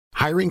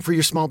Hiring for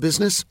your small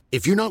business?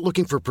 If you're not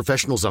looking for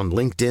professionals on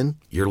LinkedIn,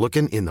 you're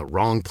looking in the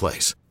wrong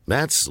place.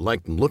 That's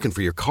like looking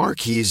for your car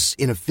keys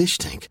in a fish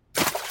tank.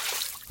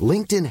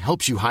 LinkedIn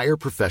helps you hire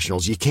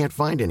professionals you can't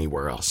find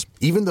anywhere else,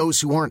 even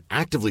those who aren't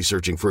actively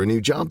searching for a new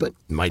job but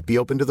might be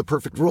open to the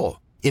perfect role.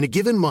 In a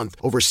given month,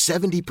 over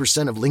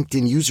 70% of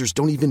LinkedIn users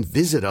don't even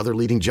visit other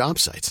leading job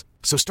sites.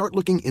 So start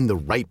looking in the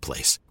right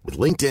place. With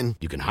LinkedIn,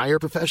 you can hire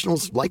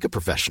professionals like a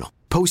professional.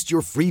 Post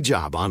your free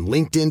job on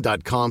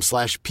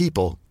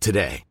linkedin.com/people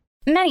today.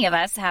 Many of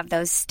us have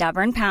those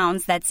stubborn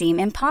pounds that seem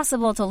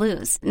impossible to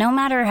lose, no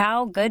matter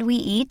how good we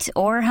eat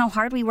or how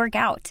hard we work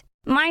out.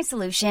 My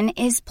solution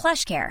is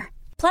PlushCare.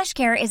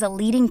 PlushCare is a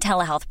leading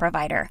telehealth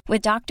provider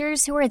with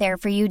doctors who are there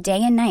for you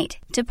day and night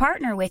to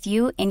partner with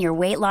you in your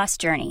weight loss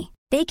journey.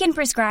 They can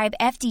prescribe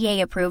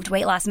FDA-approved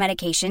weight loss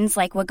medications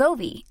like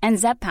Wegovy and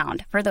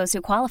Zepbound for those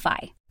who qualify.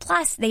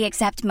 Plus, they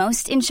accept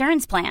most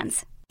insurance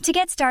plans. To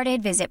get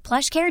started, visit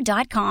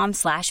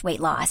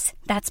plushcare.com/weightloss.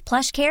 That's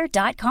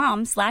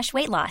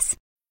plushcare.com/weightloss.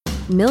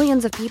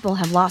 Millions of people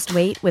have lost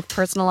weight with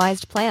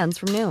personalized plans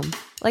from Noom.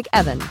 Like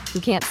Evan,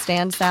 who can't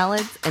stand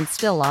salads and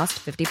still lost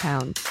 50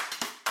 pounds.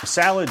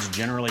 Salads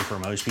generally for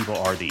most people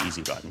are the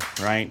easy button,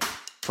 right?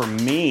 For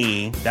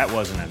me, that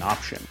wasn't an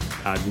option.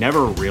 I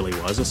never really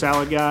was a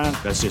salad guy.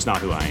 That's just not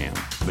who I am.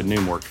 But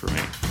Noom worked for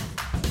me.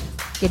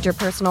 Get your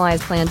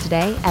personalized plan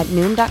today at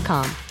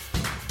Noom.com.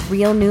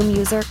 Real Noom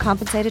user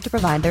compensated to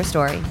provide their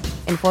story.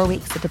 In 4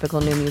 weeks, the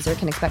typical Noom user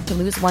can expect to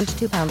lose 1 to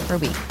 2 pounds per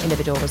week.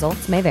 Individual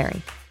results may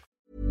vary.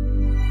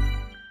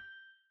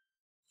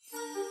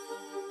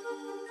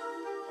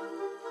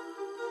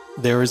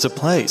 There is a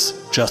place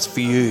just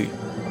for you.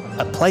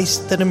 A place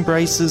that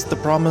embraces the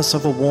promise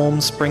of a warm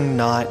spring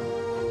night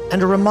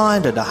and a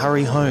reminder to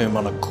hurry home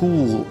on a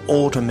cool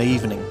autumn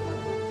evening.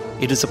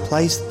 It is a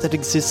place that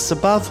exists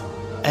above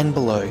and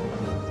below,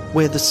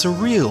 where the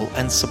surreal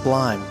and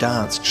sublime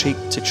dance cheek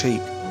to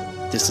cheek.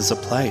 This is a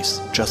place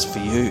just for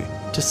you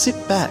to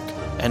sit back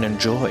and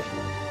enjoy.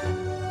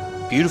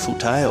 Beautiful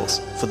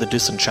tales for the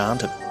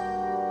disenchanted.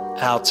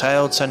 Our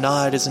tale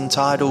tonight is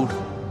entitled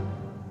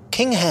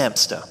King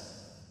Hamster.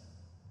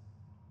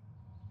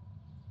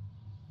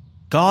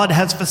 God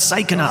has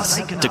forsaken us,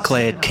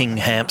 declared King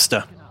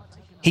Hamster.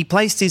 He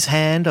placed his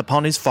hand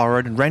upon his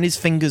forehead and ran his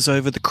fingers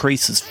over the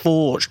creases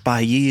forged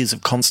by years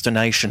of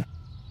consternation.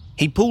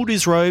 He pulled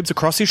his robes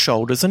across his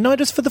shoulders and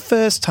noticed for the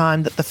first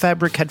time that the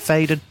fabric had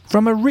faded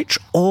from a rich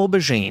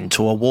aubergine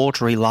to a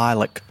watery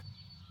lilac.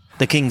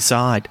 The king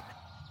sighed.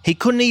 He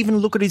couldn't even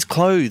look at his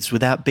clothes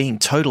without being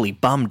totally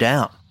bummed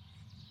out.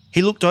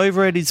 He looked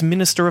over at his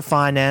Minister of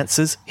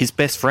Finances, his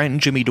best friend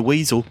Jimmy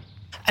DeWeasel,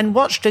 and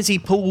watched as he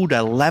pulled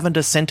a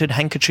lavender-scented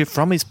handkerchief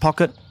from his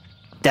pocket,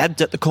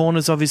 dabbed at the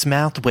corners of his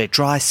mouth where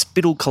dry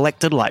spittle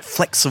collected like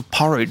flecks of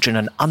porridge in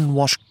an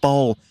unwashed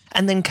bowl,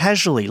 and then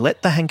casually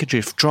let the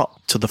handkerchief drop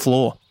to the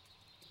floor.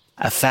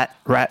 A fat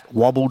rat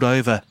wobbled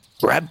over,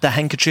 grabbed the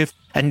handkerchief,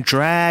 and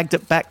dragged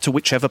it back to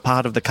whichever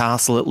part of the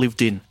castle it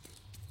lived in.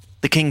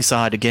 The king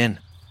sighed again.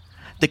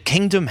 The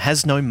kingdom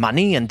has no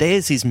money, and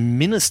there's his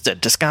minister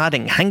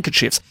discarding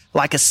handkerchiefs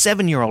like a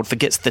 7-year-old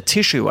forgets the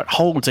tissue it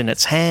holds in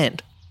its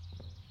hand.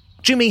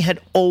 Jimmy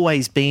had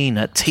always been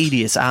a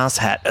tedious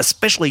asshat,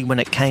 especially when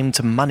it came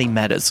to money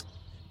matters.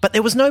 But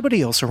there was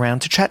nobody else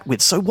around to chat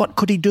with, so what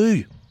could he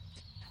do?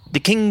 The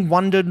king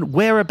wondered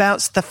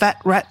whereabouts the fat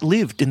rat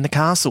lived in the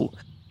castle.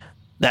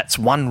 That's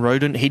one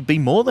rodent he'd be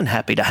more than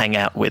happy to hang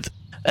out with.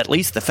 At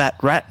least the fat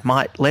rat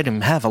might let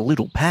him have a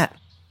little pat.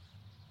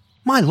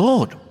 "My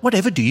lord,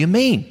 whatever do you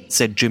mean?"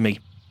 said Jimmy.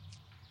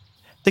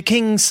 The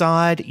king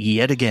sighed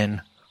yet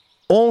again.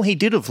 All he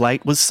did of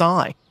late was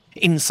sigh.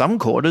 In some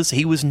quarters,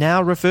 he was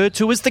now referred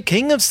to as the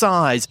King of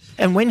Sighs,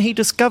 and when he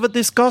discovered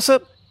this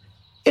gossip,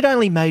 it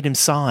only made him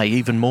sigh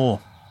even more.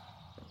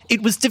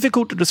 It was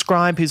difficult to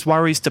describe his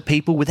worries to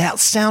people without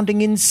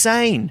sounding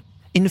insane.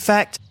 In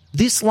fact,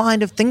 this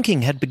line of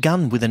thinking had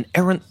begun with an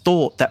errant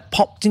thought that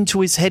popped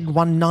into his head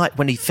one night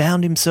when he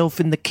found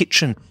himself in the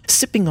kitchen,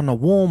 sipping on a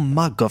warm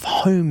mug of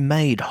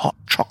homemade hot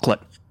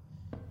chocolate.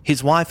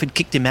 His wife had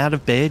kicked him out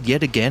of bed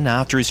yet again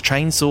after his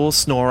chainsaw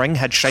snoring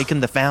had shaken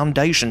the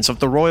foundations of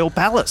the royal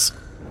palace.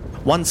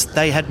 Once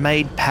they had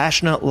made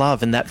passionate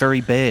love in that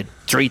very bed,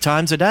 3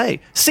 times a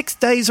day, 6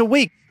 days a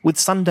week, with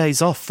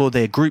Sundays off for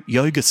their group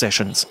yoga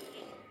sessions.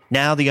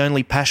 Now the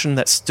only passion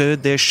that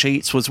stirred their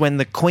sheets was when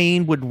the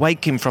Queen would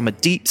wake him from a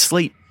deep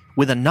sleep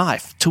with a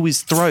knife to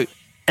his throat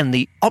and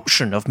the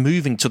option of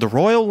moving to the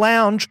royal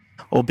lounge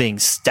or being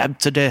stabbed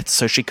to death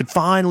so she could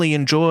finally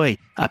enjoy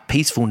a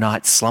peaceful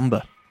night's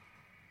slumber.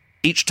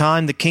 Each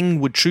time the king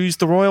would choose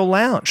the royal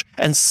lounge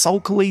and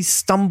sulkily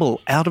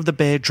stumble out of the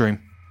bedroom.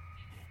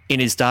 In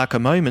his darker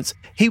moments,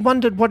 he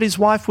wondered what his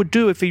wife would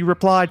do if he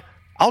replied,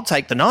 "I'll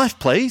take the knife,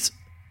 please."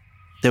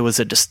 There was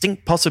a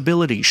distinct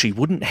possibility she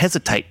wouldn't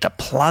hesitate to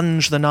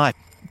plunge the knife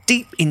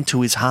deep into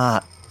his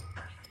heart.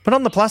 But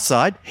on the plus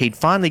side, he'd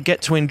finally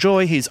get to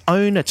enjoy his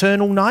own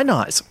eternal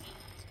nine-eyes.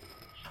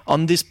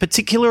 On this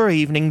particular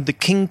evening, the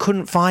king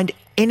couldn't find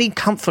any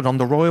comfort on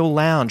the royal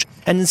lounge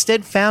and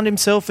instead found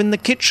himself in the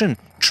kitchen,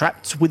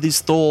 trapped with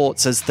his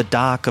thoughts as the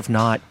dark of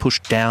night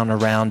pushed down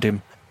around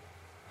him.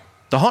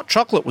 The hot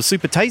chocolate was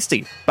super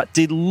tasty, but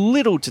did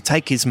little to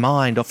take his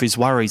mind off his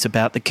worries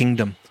about the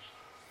kingdom.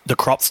 The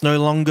crops no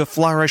longer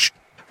flourished.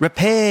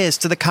 Repairs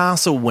to the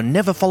castle were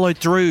never followed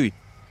through.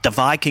 The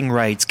Viking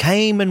raids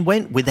came and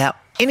went without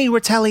any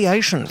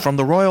retaliation from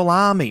the royal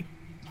army.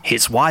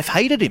 His wife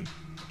hated him.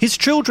 His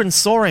children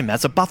saw him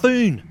as a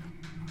buffoon.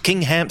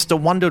 King Hamster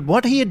wondered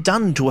what he had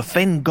done to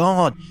offend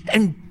God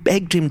and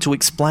begged him to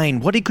explain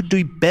what he could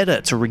do better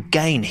to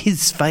regain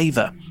his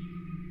favour.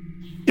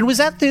 It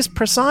was at this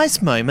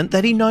precise moment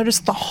that he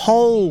noticed the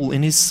hole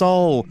in his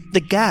soul,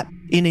 the gap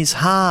in his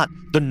heart,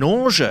 the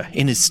nausea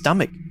in his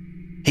stomach.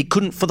 He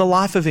couldn't for the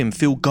life of him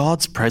feel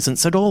God's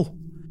presence at all.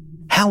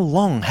 How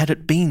long had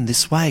it been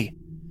this way?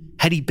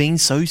 Had he been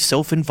so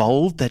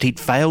self-involved that he'd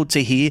failed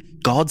to hear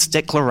God's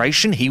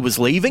declaration he was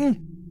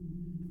leaving?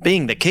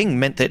 Being the king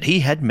meant that he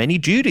had many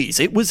duties.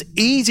 It was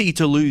easy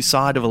to lose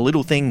sight of a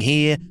little thing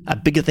here, a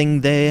bigger thing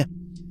there.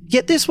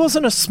 Yet this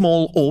wasn't a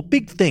small or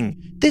big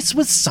thing. This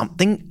was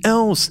something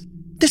else.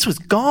 This was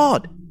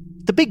God.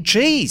 The big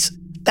cheese.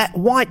 That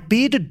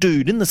white-bearded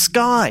dude in the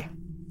sky.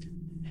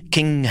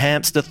 King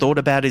Hamster thought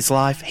about his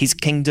life, his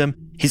kingdom,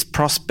 his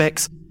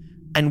prospects,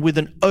 and with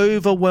an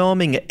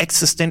overwhelming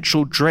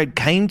existential dread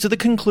came to the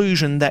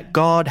conclusion that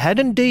God had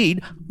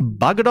indeed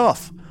buggered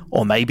off,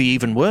 or maybe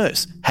even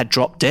worse, had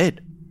dropped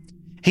dead.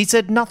 He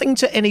said nothing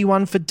to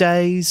anyone for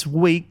days,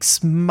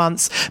 weeks,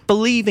 months,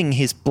 believing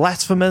his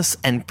blasphemous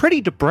and pretty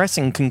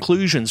depressing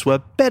conclusions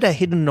were better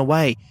hidden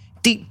away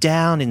deep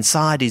down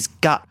inside his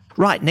gut,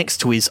 right next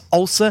to his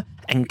ulcer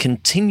and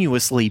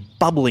continuously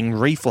bubbling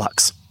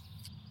reflux.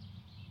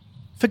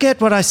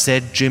 "Forget what I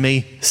said,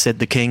 Jimmy," said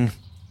the king.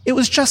 "It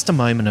was just a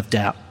moment of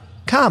doubt.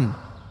 Come,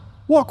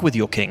 walk with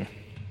your king."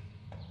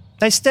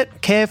 They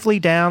stepped carefully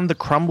down the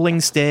crumbling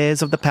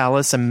stairs of the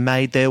palace and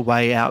made their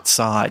way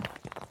outside.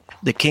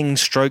 The king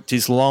stroked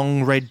his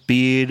long red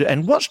beard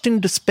and watched in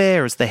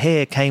despair as the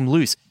hair came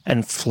loose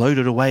and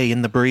floated away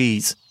in the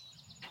breeze.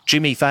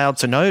 Jimmy failed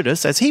to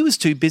notice as he was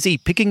too busy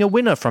picking a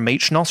winner from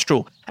each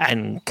nostril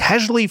and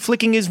casually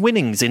flicking his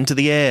winnings into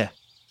the air.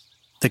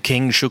 The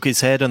king shook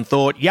his head and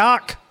thought,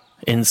 "Yuck!"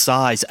 in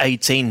size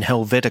 18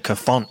 Helvetica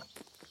font.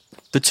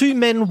 The two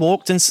men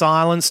walked in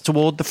silence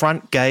toward the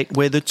front gate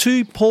where the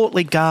two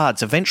portly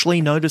guards eventually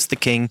noticed the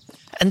king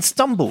and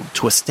stumbled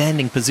to a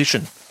standing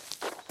position.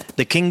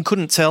 The king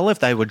couldn't tell if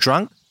they were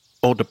drunk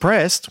or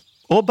depressed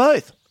or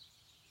both.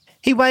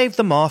 He waved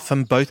them off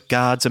and both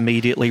guards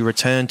immediately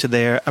returned to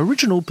their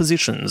original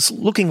positions,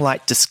 looking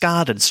like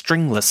discarded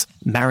stringless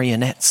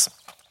marionettes.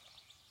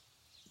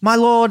 "My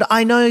lord,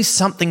 I know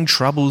something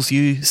troubles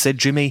you," said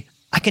Jimmy.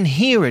 "I can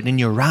hear it in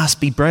your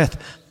raspy breath.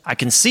 I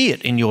can see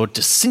it in your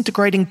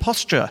disintegrating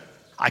posture.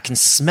 I can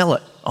smell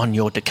it on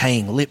your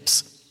decaying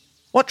lips.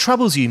 What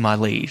troubles you, my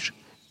liege?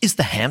 Is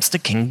the hamster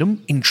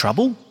kingdom in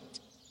trouble?"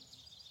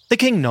 The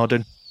king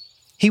nodded.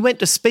 He went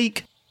to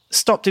speak,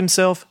 stopped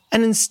himself,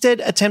 and instead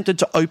attempted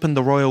to open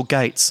the royal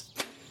gates.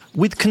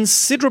 With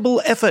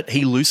considerable effort,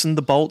 he loosened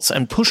the bolts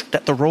and pushed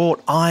at the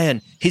wrought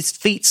iron, his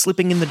feet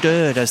slipping in the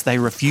dirt as they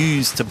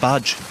refused to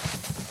budge.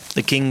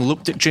 The king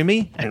looked at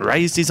Jimmy and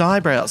raised his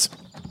eyebrows.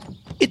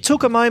 It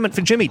took a moment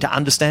for Jimmy to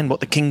understand what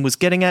the king was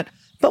getting at,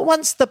 but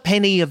once the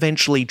penny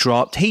eventually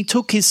dropped, he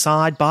took his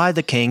side by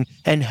the king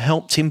and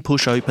helped him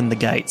push open the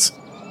gates.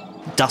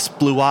 Dust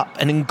blew up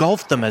and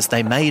engulfed them as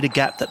they made a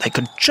gap that they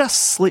could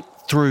just slip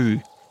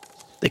through.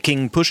 The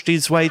king pushed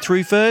his way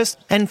through first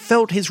and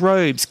felt his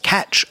robes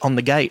catch on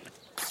the gate.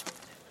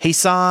 He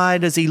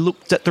sighed as he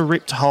looked at the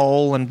ripped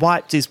hole and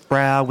wiped his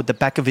brow with the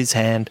back of his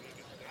hand.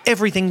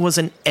 Everything was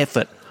an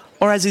effort,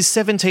 or as his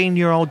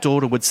 17-year-old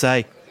daughter would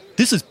say,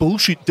 "This is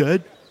bullshit,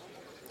 Dad."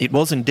 It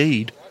was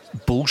indeed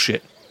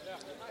bullshit.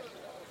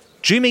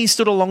 Jimmy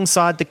stood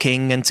alongside the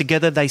king and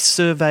together they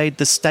surveyed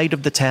the state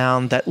of the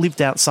town that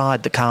lived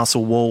outside the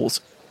castle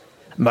walls.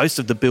 Most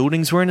of the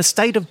buildings were in a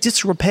state of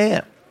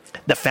disrepair.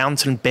 The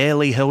fountain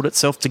barely held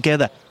itself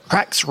together,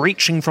 cracks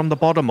reaching from the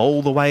bottom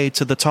all the way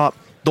to the top.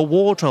 The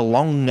water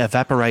long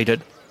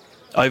evaporated.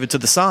 Over to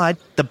the side,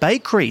 the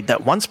bakery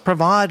that once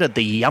provided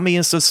the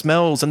yummiest of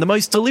smells and the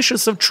most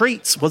delicious of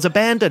treats was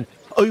abandoned,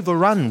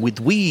 overrun with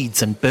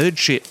weeds and bird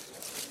shit.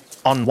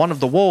 On one of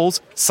the walls,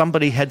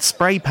 somebody had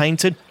spray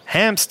painted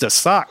 "Hamster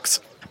sucks,"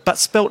 but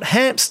spelt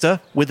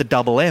hamster with a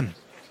double M.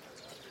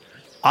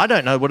 "I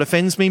don't know what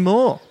offends me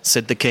more,"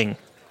 said the king,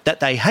 "that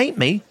they hate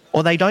me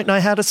or they don't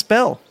know how to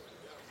spell."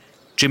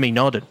 Jimmy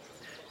nodded.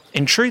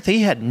 In truth,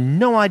 he had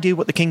no idea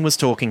what the king was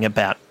talking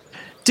about.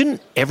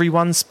 Didn't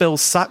everyone spell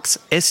sucks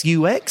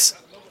S-U-X?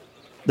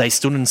 They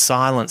stood in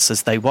silence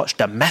as they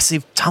watched a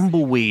massive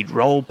tumbleweed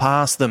roll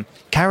past them,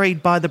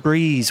 carried by the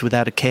breeze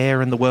without a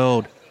care in the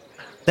world.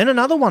 Then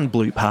another one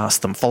blew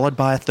past them, followed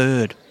by a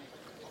third.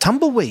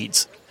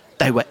 Tumbleweeds.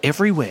 They were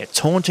everywhere,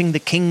 taunting the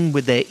king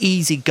with their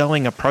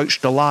easygoing approach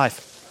to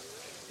life.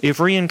 If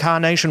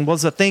reincarnation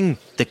was a thing,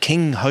 the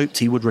king hoped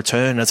he would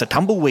return as a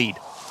tumbleweed.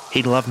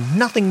 He'd love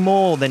nothing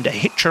more than to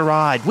hitch a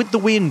ride with the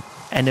wind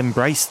and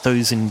embrace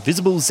those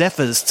invisible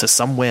zephyrs to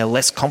somewhere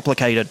less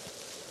complicated.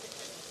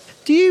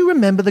 "Do you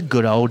remember the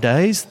good old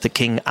days?" the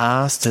king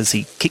asked as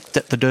he kicked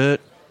at the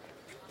dirt.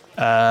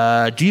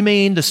 Do you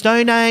mean the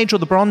Stone Age or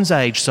the Bronze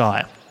Age,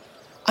 sire?"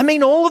 "I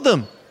mean all of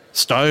them.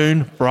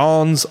 Stone,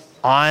 bronze,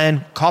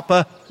 iron,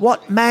 copper.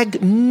 What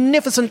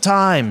magnificent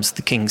times,"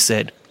 the king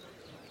said.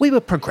 "We were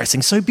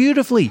progressing so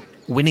beautifully,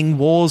 winning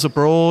wars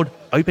abroad,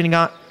 opening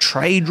up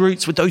trade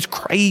routes with those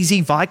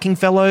crazy Viking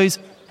fellows.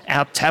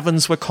 Our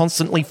taverns were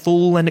constantly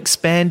full and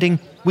expanding.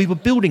 We were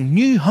building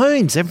new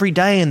homes every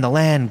day and the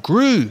land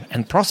grew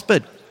and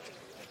prospered.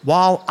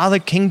 While other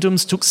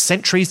kingdoms took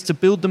centuries to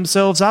build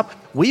themselves up,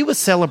 we were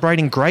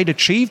celebrating great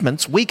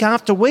achievements week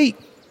after week.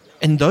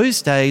 In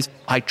those days,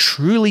 I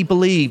truly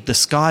believed the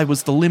sky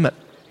was the limit."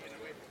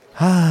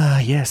 "Ah,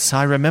 yes,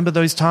 I remember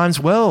those times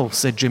well,"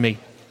 said Jimmy.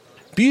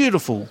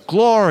 "Beautiful,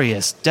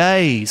 glorious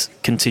days,"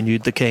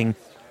 continued the king.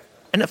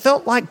 "And it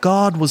felt like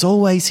God was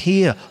always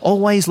here,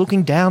 always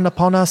looking down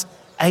upon us,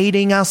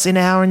 aiding us in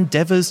our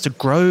endeavours to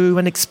grow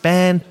and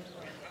expand.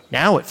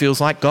 Now it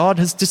feels like God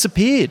has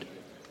disappeared,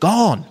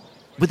 gone,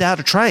 without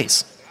a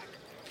trace."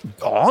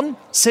 "Gone?"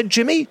 said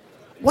Jimmy.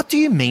 "What do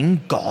you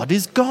mean God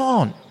is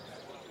gone?"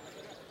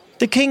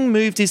 The king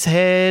moved his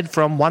head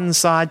from one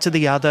side to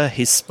the other,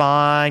 his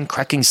spine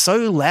cracking so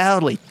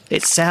loudly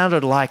it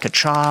sounded like a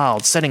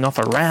child setting off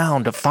a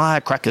round of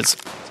firecrackers.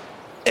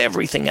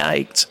 Everything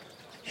ached.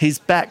 His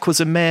back was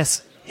a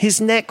mess. His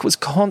neck was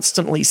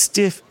constantly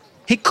stiff.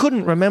 He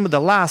couldn't remember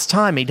the last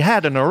time he'd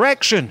had an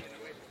erection.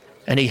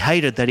 And he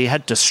hated that he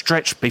had to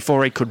stretch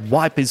before he could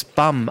wipe his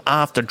bum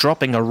after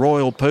dropping a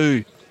royal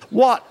poo.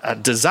 What a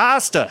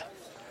disaster!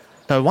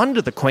 No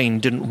wonder the Queen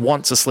didn't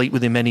want to sleep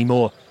with him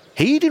anymore.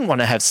 He didn't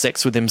want to have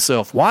sex with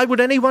himself. Why would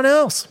anyone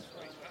else?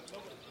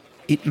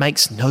 "It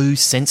makes no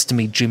sense to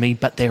me, Jimmy,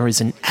 but there is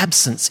an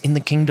absence in the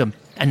kingdom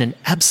and an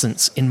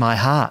absence in my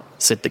heart,"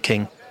 said the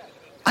king.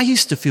 "I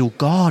used to feel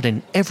God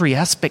in every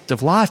aspect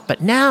of life,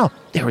 but now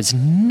there is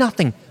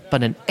nothing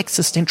but an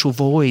existential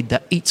void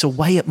that eats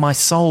away at my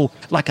soul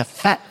like a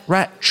fat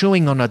rat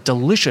chewing on a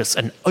delicious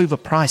and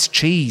overpriced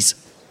cheese."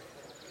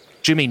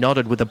 Jimmy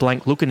nodded with a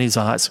blank look in his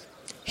eyes.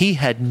 He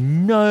had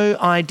no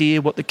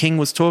idea what the king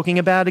was talking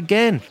about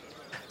again,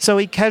 so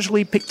he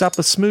casually picked up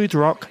a smooth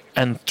rock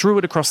and threw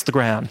it across the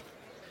ground.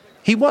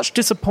 He watched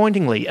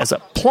disappointingly as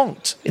it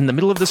plonked in the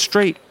middle of the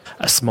street,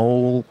 a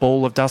small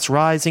ball of dust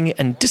rising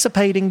and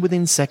dissipating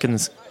within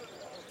seconds.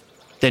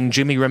 Then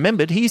Jimmy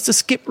remembered he used to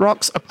skip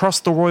rocks across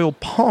the royal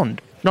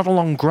pond, not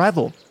along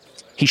gravel.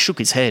 He shook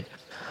his head.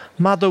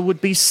 Mother would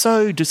be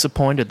so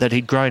disappointed that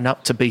he'd grown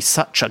up to be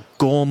such a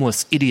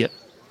gormless idiot.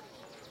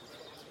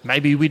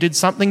 "Maybe we did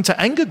something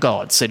to anger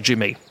God," said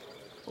Jimmy.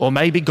 "Or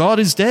maybe God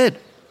is dead."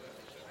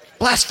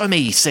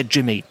 "Blasphemy," said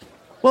Jimmy.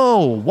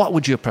 "Whoa, what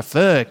would you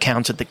prefer?"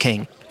 countered the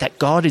king. "That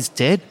God is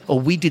dead,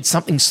 or we did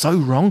something so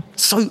wrong,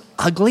 so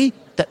ugly,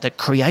 that the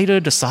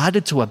Creator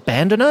decided to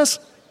abandon us?"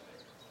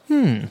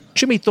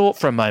 Jimmy thought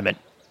for a moment.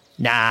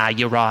 "Nah,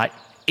 you're right.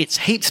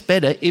 It's heaps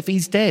better if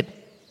he's dead."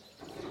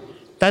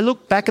 They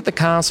looked back at the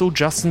castle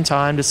just in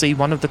time to see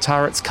one of the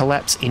turrets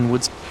collapse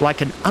inwards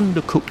like an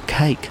undercooked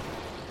cake.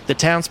 The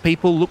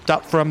townspeople looked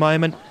up for a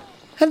moment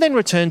and then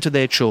returned to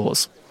their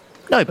chores.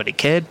 Nobody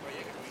cared.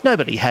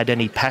 Nobody had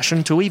any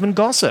passion to even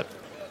gossip.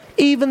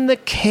 Even the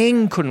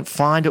king couldn't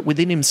find it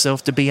within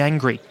himself to be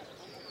angry.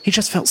 He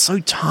just felt so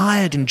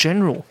tired in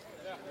general.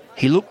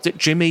 He looked at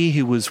Jimmy,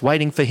 who was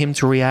waiting for him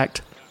to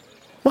react.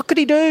 What could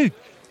he do?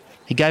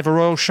 He gave a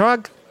royal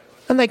shrug,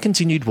 and they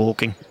continued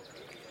walking.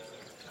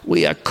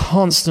 "We are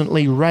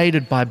constantly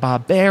raided by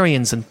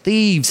barbarians and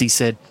thieves," he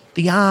said.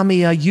 "The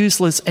army are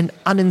useless and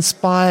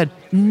uninspired.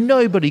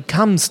 Nobody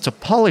comes to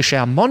polish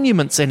our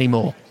monuments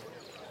anymore."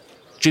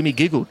 Jimmy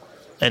giggled,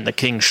 and the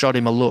king shot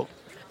him a look.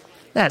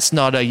 "That's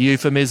not a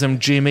euphemism,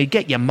 Jimmy.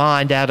 Get your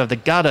mind out of the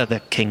gutter,"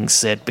 the king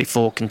said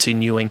before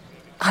continuing.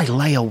 "I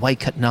lay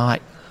awake at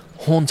night,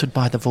 haunted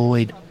by the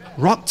void,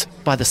 rocked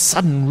by the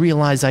sudden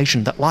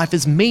realization that life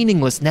is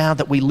meaningless now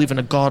that we live in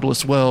a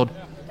godless world.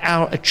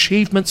 Our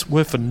achievements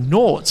were for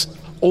naught.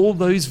 All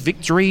those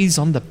victories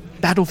on the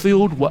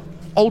battlefield were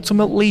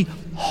ultimately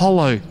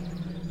hollow."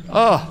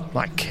 "Oh,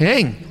 my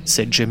king,"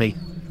 said Jimmy.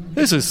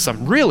 "This is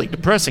some really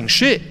depressing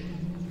shit."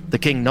 The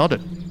king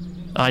nodded.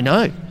 "I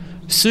know.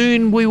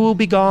 Soon we will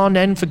be gone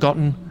and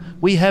forgotten.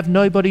 We have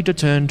nobody to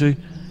turn to,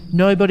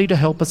 nobody to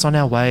help us on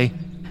our way.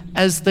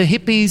 As the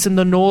hippies in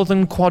the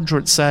northern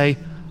quadrant say,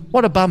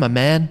 what a bummer,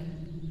 man."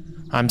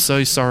 "I'm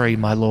so sorry,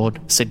 my lord,"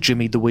 said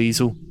Jimmy the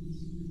Weasel.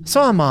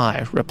 "So am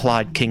I,"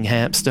 replied King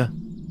Hamster.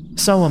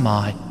 "So am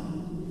I."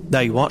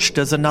 They watched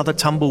as another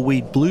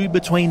tumbleweed blew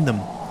between them,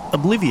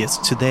 oblivious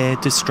to their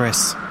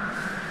distress.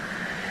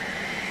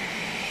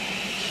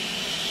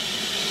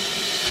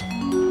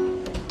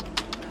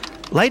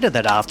 Later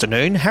that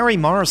afternoon, Harry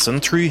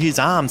Morrison threw his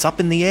arms up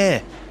in the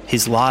air.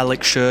 His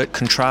lilac shirt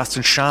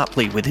contrasted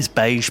sharply with his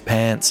beige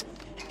pants.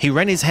 He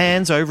ran his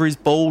hands over his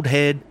bald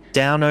head,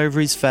 down over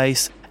his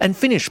face, and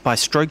finished by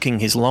stroking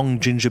his long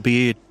ginger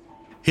beard.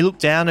 He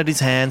looked down at his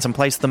hands and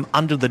placed them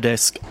under the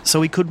desk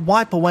so he could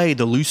wipe away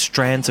the loose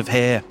strands of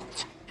hair.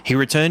 He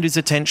returned his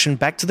attention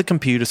back to the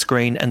computer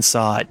screen and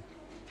sighed.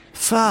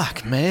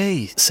 "Fuck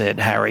me," said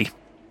Harry.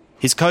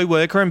 His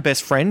co-worker and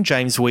best friend,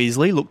 James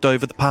Weasley, looked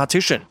over the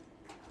partition.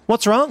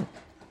 "What's wrong?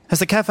 Has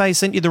the cafe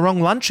sent you the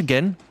wrong lunch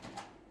again?"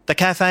 The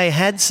cafe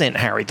had sent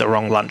Harry the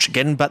wrong lunch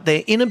again, but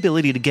their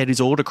inability to get his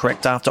order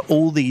correct after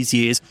all these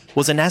years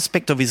was an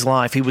aspect of his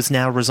life he was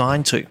now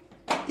resigned to.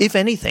 If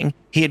anything,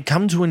 he had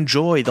come to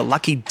enjoy the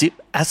lucky dip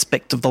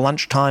aspect of the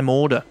lunchtime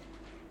order.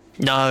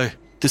 No,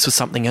 this was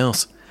something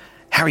else.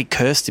 Harry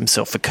cursed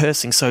himself for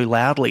cursing so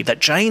loudly that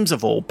James,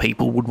 of all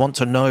people, would want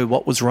to know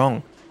what was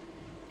wrong.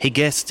 He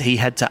guessed he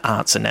had to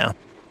answer now.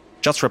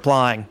 Just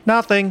replying,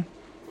 "Nothing,"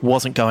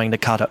 wasn't going to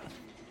cut it.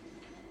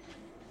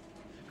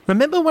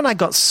 "Remember when I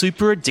got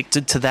super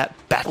addicted to that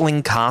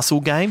Battling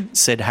Castle game?"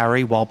 said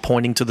Harry while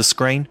pointing to the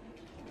screen.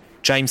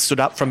 James stood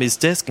up from his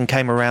desk and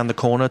came around the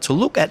corner to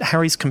look at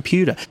Harry's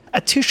computer,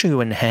 a tissue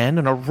in hand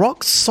and a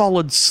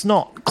rock-solid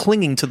snot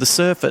clinging to the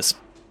surface.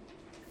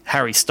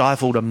 Harry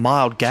stifled a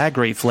mild gag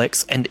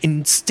reflex and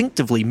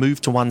instinctively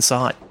moved to one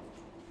side.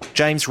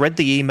 James read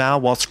the email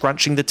while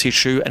scrunching the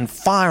tissue and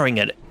firing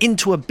it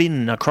into a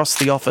bin across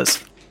the office.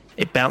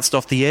 It bounced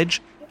off the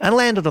edge and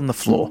landed on the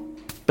floor,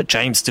 but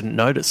James didn't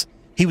notice.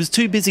 He was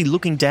too busy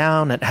looking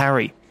down at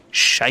Harry,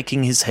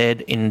 shaking his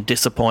head in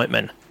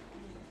disappointment.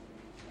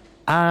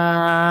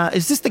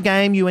 Is this the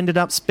game you ended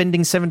up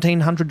spending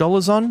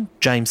 $1,700 on?"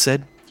 James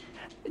said.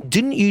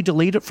 "Didn't you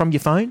delete it from your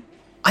phone?"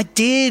 "I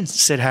did,"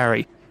 said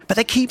Harry, "but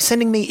they keep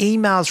sending me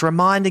emails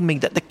reminding me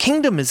that the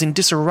kingdom is in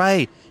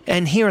disarray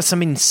and here are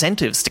some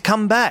incentives to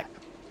come back."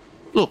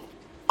 "Look,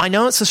 I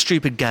know it's a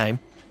stupid game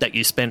that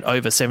you spent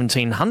over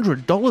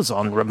 $1,700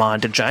 on,"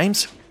 reminded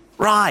James.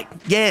 "Right,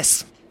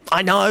 yes,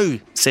 I know,"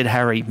 said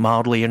Harry,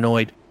 mildly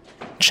annoyed.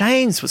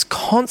 James was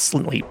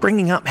constantly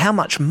bringing up how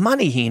much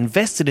money he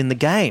invested in the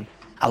game.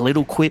 A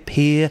little quip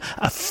here,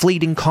 a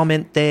fleeting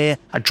comment there,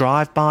 a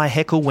drive-by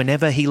heckle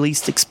whenever he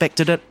least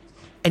expected it.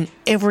 And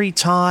every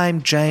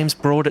time James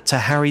brought it to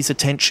Harry's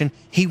attention,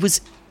 he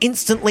was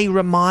instantly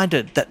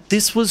reminded that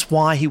this was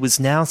why he was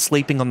now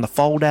sleeping on the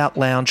fold-out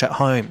lounge at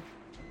home.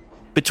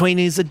 Between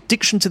his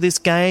addiction to this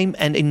game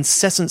and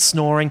incessant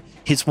snoring,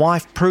 his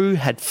wife Prue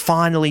had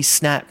finally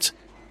snapped.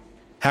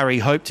 Harry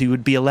hoped he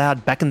would be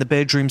allowed back in the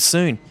bedroom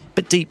soon,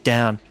 but deep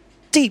down,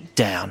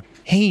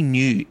 he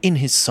knew in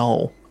his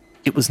soul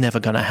it was never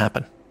going to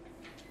happen.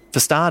 For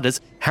starters,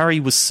 Harry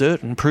was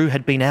certain Prue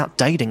had been out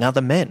dating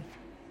other men.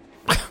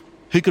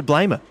 Who could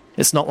blame her?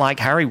 It's not like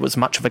Harry was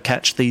much of a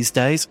catch these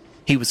days.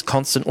 He was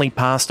constantly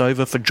passed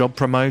over for job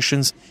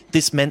promotions.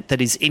 This meant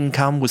that his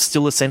income was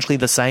still essentially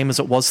the same as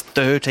it was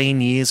 13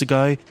 years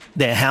ago.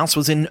 Their house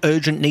was in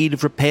urgent need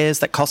of repairs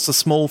that cost a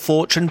small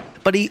fortune,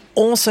 but he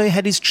also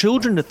had his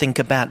children to think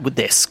about with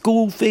their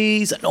school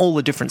fees and all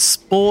the different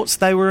sports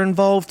they were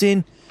involved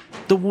in.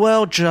 The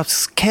world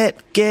just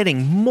kept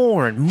getting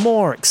more and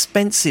more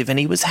expensive, and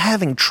he was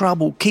having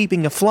trouble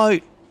keeping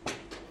afloat.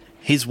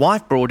 His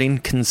wife brought in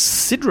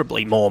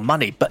considerably more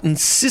money, but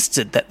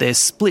insisted that their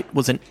split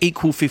was an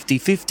equal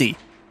 50-50.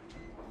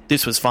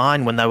 This was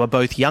fine when they were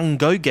both young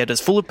go-getters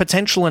full of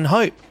potential and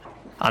hope.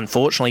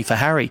 Unfortunately for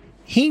Harry,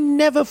 he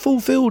never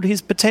fulfilled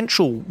his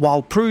potential,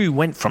 while Prue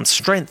went from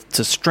strength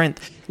to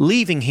strength,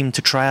 leaving him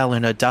to trail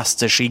in her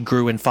dust as she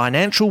grew in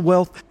financial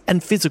wealth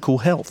and physical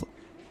health.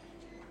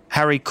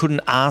 Harry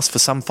couldn't ask for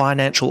some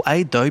financial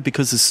aid though,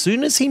 because as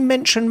soon as he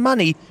mentioned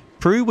money,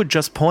 Prue would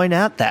just point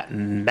out that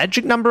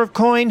magic number of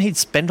coin he'd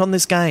spent on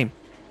this game.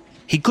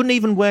 He couldn't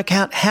even work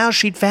out how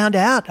she'd found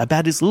out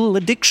about his little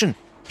addiction.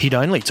 He'd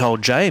only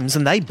told James,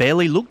 and they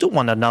barely looked at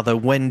one another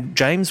when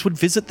James would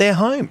visit their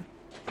home.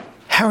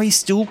 Harry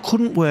still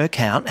couldn't work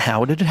out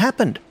how it had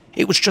happened.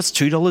 It was just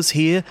 $2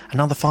 here,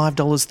 another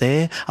 $5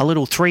 there, a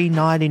little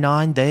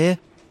 $3.99 there.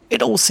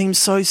 It all seemed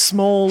so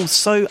small,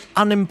 so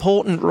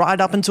unimportant, right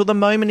up until the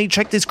moment he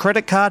checked his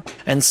credit card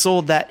and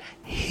saw that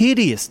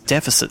hideous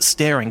deficit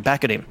staring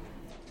back at him.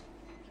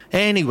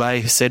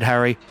 "Anyway," said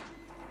Harry,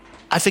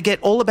 "I forget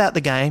all about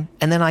the game,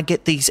 and then I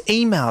get these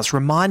emails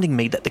reminding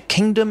me that the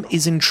kingdom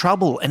is in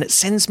trouble, and it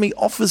sends me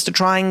offers to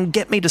try and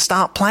get me to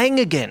start playing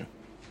again."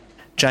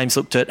 James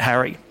looked at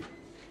Harry.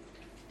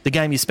 "The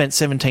game you spent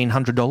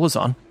 $1,700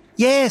 on?"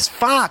 "Yes,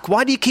 fuck,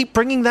 why do you keep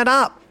bringing that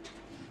up?"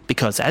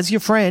 "Because as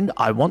your friend,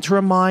 I want to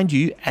remind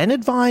you and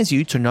advise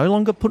you to no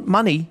longer put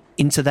money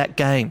into that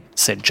game,"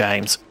 said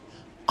James.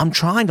 "I'm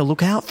trying to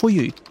look out for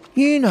you.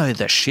 You know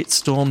the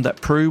shitstorm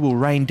that Prue will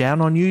rain down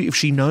on you if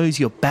she knows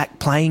you're back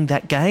playing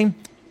that game."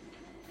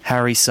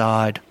 Harry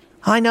sighed.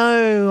 I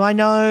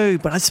know,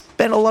 but I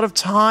spent a lot of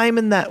time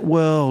in that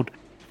world,"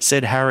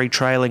 said Harry,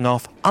 trailing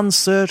off,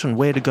 uncertain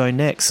where to go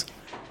next.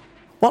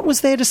 What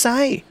was there to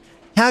say?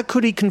 How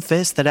could he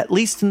confess that at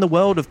least in the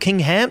world of King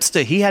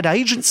Hamster he had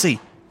agency?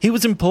 He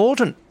was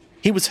important.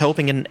 He was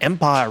helping an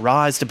empire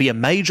rise to be a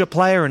major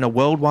player in a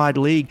worldwide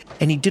league,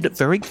 and he did it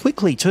very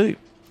quickly too.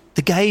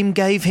 The game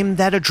gave him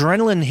that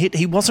adrenaline hit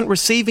he wasn't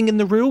receiving in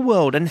the real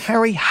world, and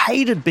Harry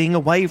hated being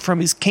away from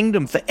his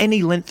kingdom for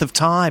any length of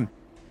time.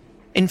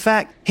 In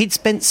fact, he'd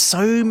spent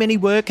so many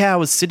work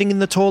hours sitting in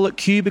the toilet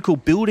cubicle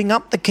building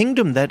up the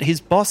kingdom that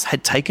his boss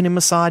had taken him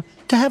aside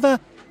to have a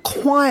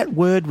quiet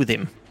word with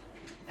him.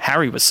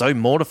 Harry was so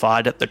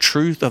mortified at the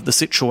truth of the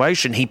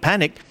situation, he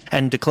panicked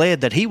and declared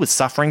that he was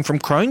suffering from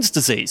Crohn's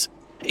disease.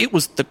 It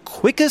was the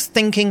quickest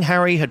thinking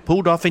Harry had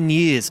pulled off in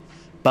years,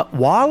 but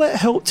while it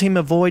helped him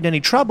avoid any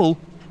trouble,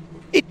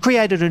 it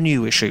created a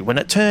new issue when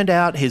it turned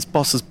out his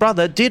boss's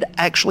brother did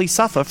actually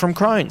suffer from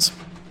Crohn's.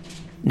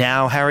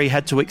 Now Harry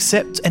had to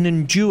accept and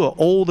endure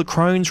all the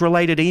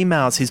Crohn's-related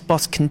emails his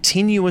boss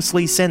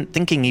continuously sent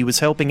thinking he was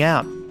helping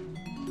out.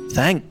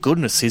 Thank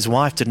goodness his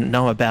wife didn't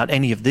know about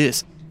any of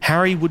this.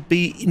 Harry would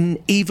be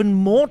in even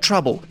more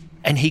trouble,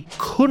 and he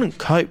couldn't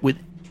cope with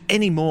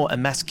any more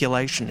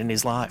emasculation in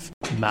his life.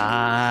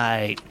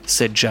 "Mate,"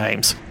 said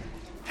James.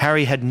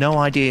 Harry had no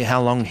idea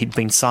how long he'd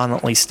been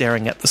silently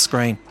staring at the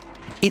screen.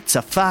 "It's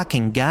a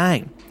fucking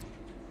game."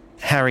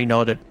 Harry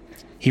nodded.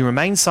 He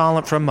remained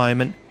silent for a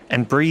moment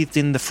and breathed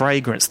in the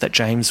fragrance that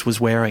James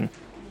was wearing.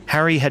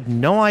 Harry had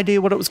no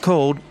idea what it was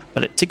called,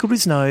 but it tickled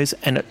his nose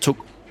and it took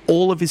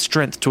all of his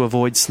strength to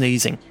avoid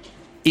sneezing.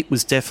 It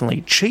was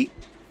definitely cheap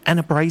and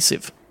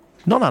abrasive,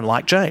 not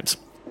unlike James.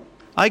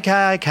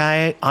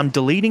 Okay, I'm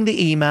deleting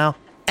the email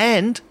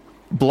and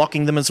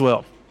blocking them as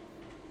well."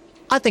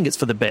 "I think it's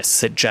for the best,"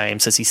 said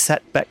James as he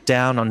sat back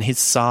down on his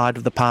side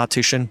of the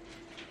partition.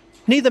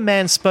 Neither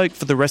man spoke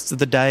for the rest of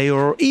the day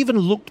or even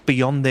looked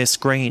beyond their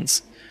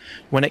screens.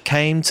 When it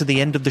came to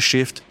the end of the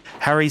shift,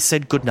 Harry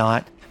said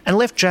goodnight and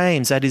left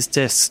James at his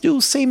desk,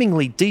 still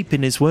seemingly deep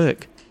in his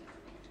work.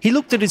 He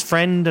looked at his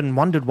friend and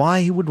wondered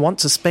why he would want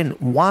to spend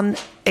one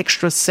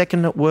extra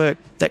second at work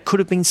that could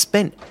have been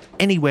spent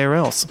anywhere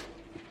else.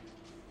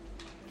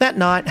 That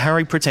night,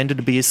 Harry pretended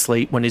to be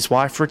asleep when his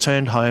wife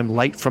returned home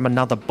late from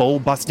another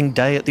ball-busting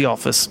day at the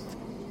office.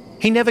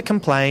 He never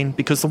complained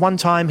because the one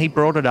time he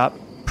brought it up,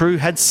 Prue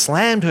had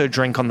slammed her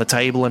drink on the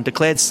table and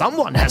declared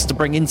someone has to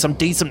bring in some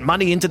decent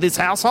money into this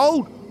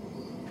household.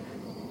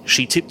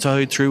 She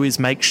tiptoed through his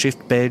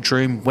makeshift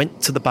bedroom,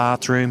 went to the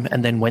bathroom,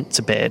 and then went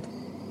to bed.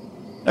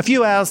 A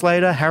few hours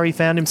later, Harry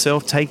found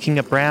himself taking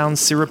a brown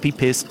syrupy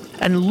piss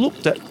and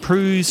looked at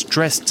Prue's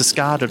dress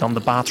discarded on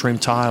the bathroom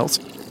tiles.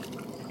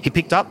 He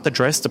picked up the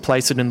dress to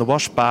place it in the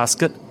wash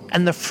basket,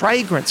 and the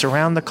fragrance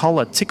around the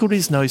collar tickled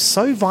his nose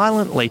so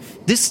violently,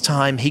 this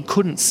time he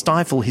couldn't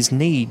stifle his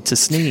need to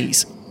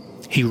sneeze.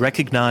 He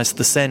recognised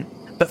the scent,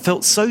 but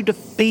felt so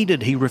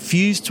defeated he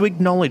refused to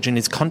acknowledge in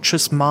his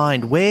conscious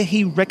mind where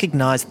he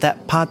recognised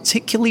that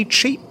particularly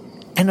cheap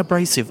and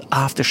abrasive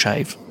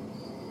aftershave.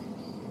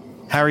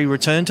 Harry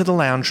returned to the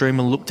lounge room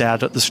and looked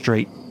out at the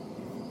street.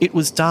 It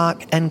was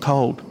dark and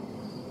cold.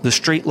 The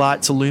street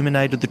lights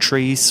illuminated the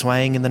trees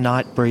swaying in the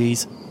night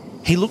breeze.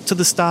 He looked to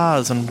the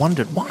stars and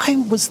wondered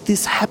why was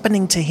this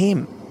happening to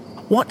him?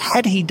 What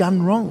had he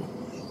done wrong?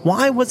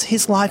 Why was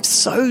his life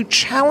so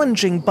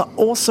challenging but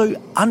also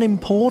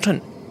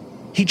unimportant?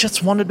 He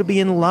just wanted to be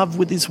in love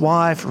with his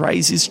wife,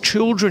 raise his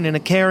children in a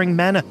caring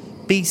manner,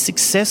 be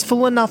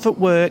successful enough at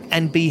work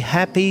and be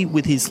happy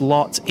with his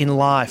lot in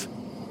life.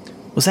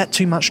 Was that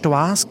too much to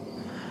ask?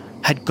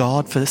 Had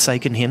God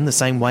forsaken him the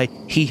same way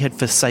he had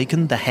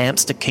forsaken the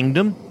hamster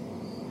kingdom?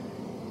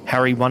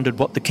 Harry wondered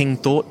what the king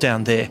thought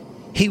down there.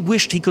 He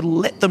wished he could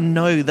let them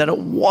know that it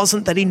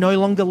wasn't that he no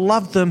longer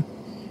loved them.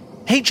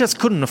 He just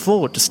couldn't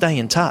afford to stay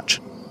in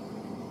touch.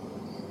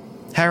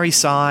 Harry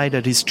sighed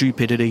at his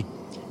stupidity.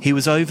 He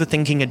was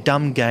overthinking a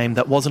dumb game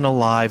that wasn't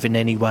alive in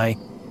any way.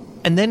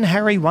 And then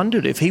Harry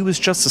wondered if he was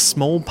just a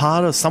small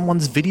part of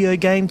someone's video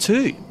game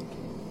too.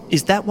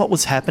 Is that what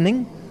was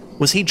happening?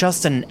 Was he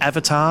just an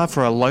avatar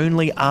for a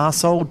lonely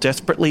arsehole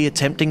desperately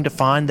attempting to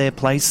find their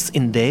place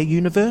in their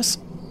universe?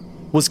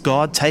 Was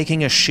God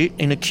taking a shit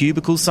in a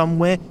cubicle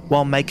somewhere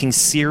while making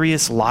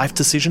serious life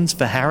decisions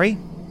for Harry?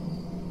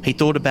 He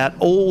thought about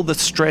all the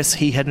stress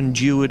he had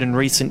endured in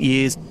recent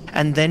years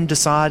and then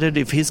decided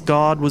if his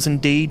God was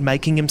indeed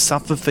making him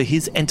suffer for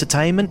his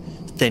entertainment,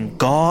 then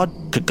God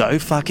could go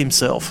fuck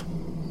himself.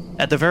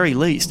 At the very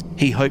least,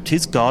 he hoped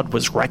his God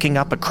was racking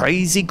up a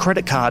crazy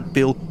credit card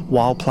bill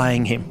while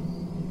playing him.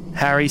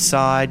 Harry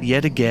sighed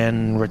yet again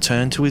and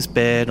returned to his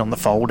bed on the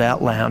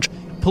fold-out lounge,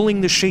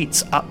 pulling the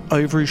sheets up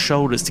over his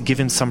shoulders to give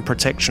him some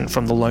protection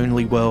from the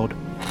lonely world.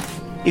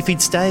 If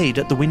he'd stayed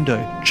at the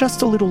window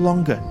just a little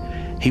longer,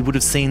 he would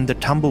have seen the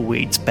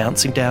tumbleweeds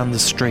bouncing down the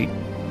street,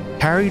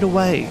 carried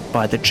away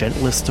by the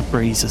gentlest of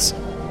breezes.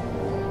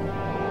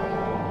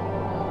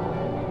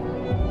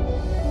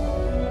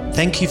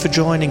 Thank you for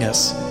joining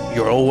us.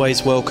 You're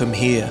always welcome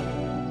here.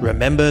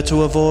 Remember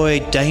to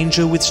avoid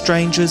danger with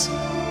strangers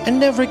and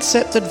never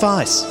accept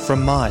advice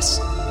from mice.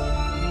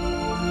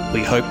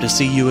 We hope to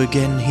see you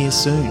again here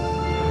soon.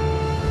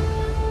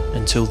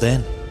 Until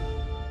then.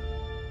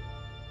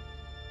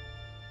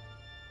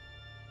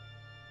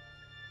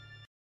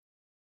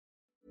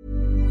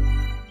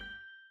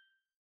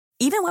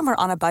 Even when we're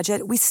on a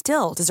budget, we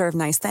still deserve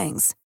nice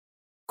things.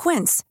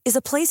 Quince is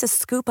a place to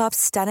scoop up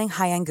stunning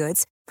high-end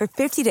goods for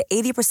 50 to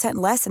 80%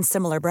 less than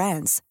similar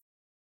brands.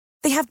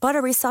 They have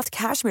buttery soft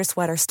cashmere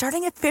sweaters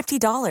starting at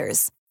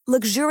 $50,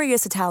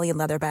 luxurious Italian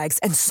leather bags,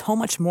 and so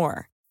much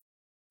more.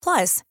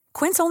 Plus,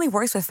 Quince only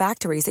works with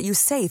factories that use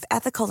safe,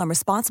 ethical, and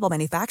responsible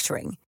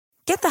manufacturing.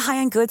 Get the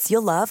high-end goods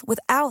you'll love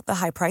without the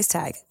high price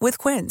tag with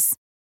Quince.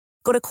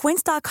 Go to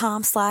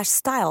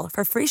quince.com/style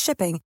for free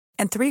shipping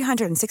and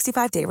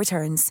 365-day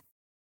returns.